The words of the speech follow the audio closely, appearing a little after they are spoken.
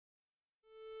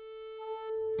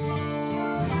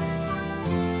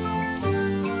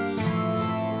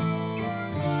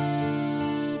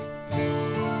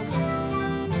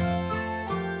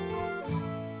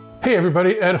Hey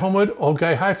everybody, Ed Homewood, Old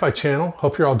Guy Hi-Fi channel.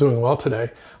 Hope you're all doing well today.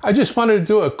 I just wanted to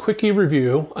do a quickie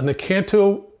review on the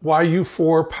Kanto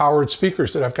YU4 Powered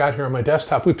Speakers that I've got here on my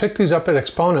desktop. We picked these up at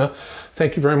AXPONA.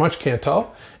 Thank you very much,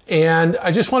 Kanto. And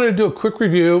I just wanted to do a quick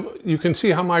review. You can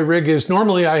see how my rig is.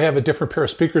 Normally I have a different pair of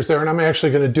speakers there, and I'm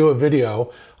actually going to do a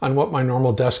video on what my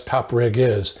normal desktop rig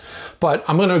is. But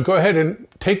I'm going to go ahead and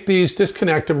take these,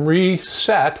 disconnect them,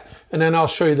 reset, and then I'll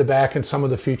show you the back and some of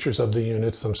the features of the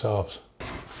units themselves.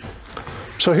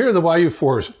 So here are the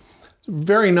YU4s.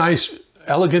 Very nice,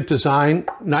 elegant design,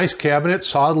 nice cabinet,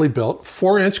 solidly built,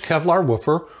 4-inch Kevlar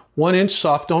woofer, 1-inch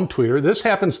soft dome tweeter. This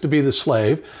happens to be the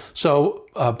slave. So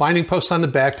binding post on the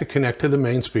back to connect to the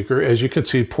main speaker. As you can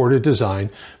see, ported design,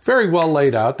 very well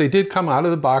laid out. They did come out of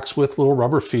the box with little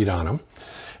rubber feet on them.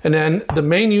 And then the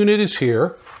main unit is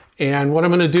here. And what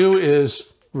I'm gonna do is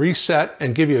reset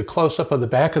and give you a close-up of the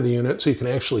back of the unit so you can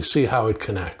actually see how it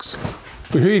connects.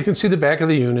 But here you can see the back of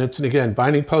the units, and again,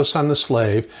 binding posts on the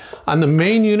slave. On the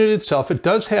main unit itself, it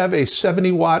does have a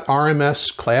 70-watt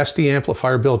RMS Class D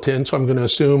amplifier built in, so I'm going to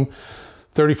assume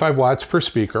 35 watts per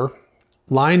speaker.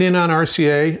 Line in on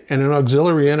RCA and an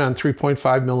auxiliary in on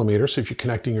 3.5 millimeters. So if you're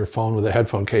connecting your phone with a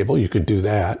headphone cable, you can do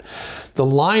that. The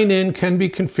line in can be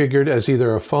configured as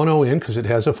either a phono in, because it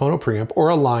has a phono preamp, or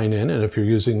a line in, and if you're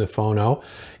using the phono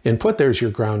input, there's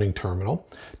your grounding terminal.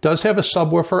 Does have a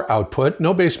subwoofer output,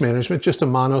 no bass management, just a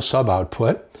mono sub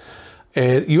output.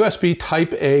 A USB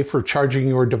Type A for charging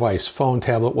your device, phone,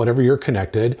 tablet, whatever you're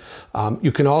connected.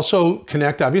 You can also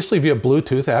connect, obviously, via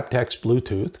Bluetooth, aptX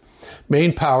Bluetooth.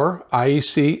 Main power,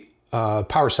 IEC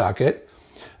power socket.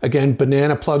 Again,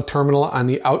 banana plug terminal on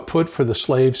the output for the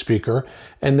slave speaker.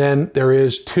 And then there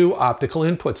is 2 optical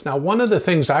inputs. Now, one of the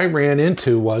things I ran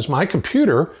into was my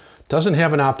computer doesn't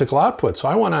have an optical output. So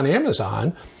I went on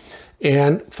Amazon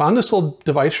and found this little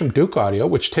device from Duke Audio,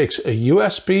 which takes a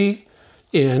USB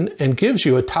in and gives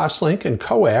you a Toslink and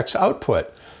coax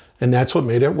output. And that's what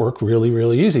made it work really,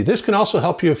 really easy. This can also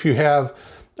help you if you have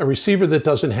a receiver that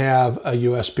doesn't have a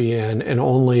USB in and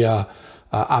only a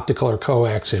optical or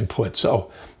coax input.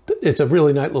 So it's a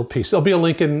really nice little piece. There'll be a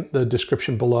link in the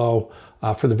description below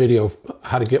for the video of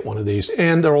how to get one of these.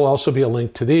 And there will also be a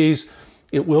link to these.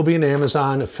 It will be an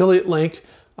Amazon affiliate link.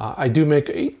 I do make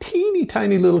a teeny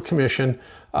tiny little commission,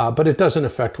 but it doesn't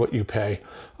affect what you pay.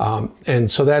 And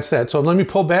so that's that. So let me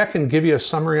pull back and give you a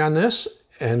summary on this.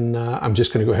 And I'm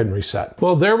just going to go ahead and reset.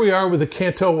 Well, there we are with the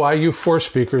Kanto YU4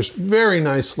 speakers. Very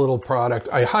nice little product.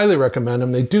 I highly recommend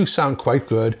them. They do sound quite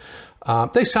good.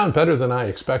 They sound better than I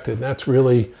expected. And that's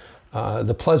really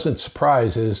the pleasant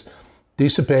surprise is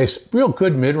decent bass, real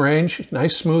good mid-range,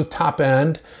 nice smooth top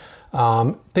end.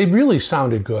 They really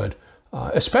sounded good,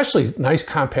 especially nice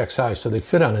compact size. So they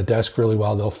fit on a desk really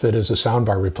well. They'll fit as a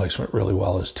soundbar replacement really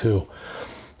well as too.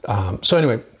 So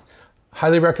anyway,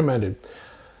 highly recommended.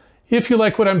 If you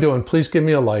like what I'm doing, please give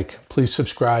me a like, please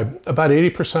subscribe. About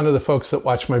 80% of the folks that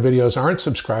watch my videos aren't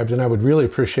subscribed, and I would really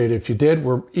appreciate it if you did.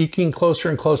 We're eking closer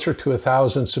and closer to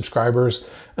 1,000 subscribers,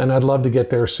 and I'd love to get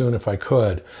there soon if I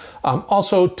could.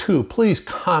 Also, too, please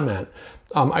comment.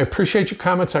 I appreciate your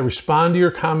comments. I respond to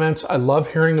your comments. I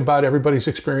love hearing about everybody's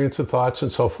experience and thoughts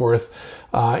and so forth.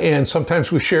 And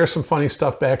sometimes we share some funny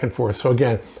stuff back and forth. So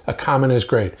again, a comment is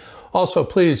great. Also,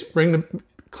 please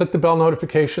click the bell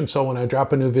notification so when I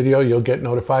drop a new video, you'll get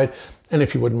notified. And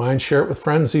if you wouldn't mind, share it with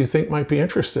friends that you think might be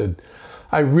interested.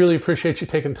 I really appreciate you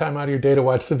taking time out of your day to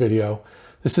watch the video.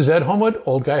 This is Ed Homewood,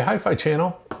 Old Guy Hi-Fi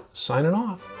channel, signing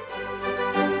off.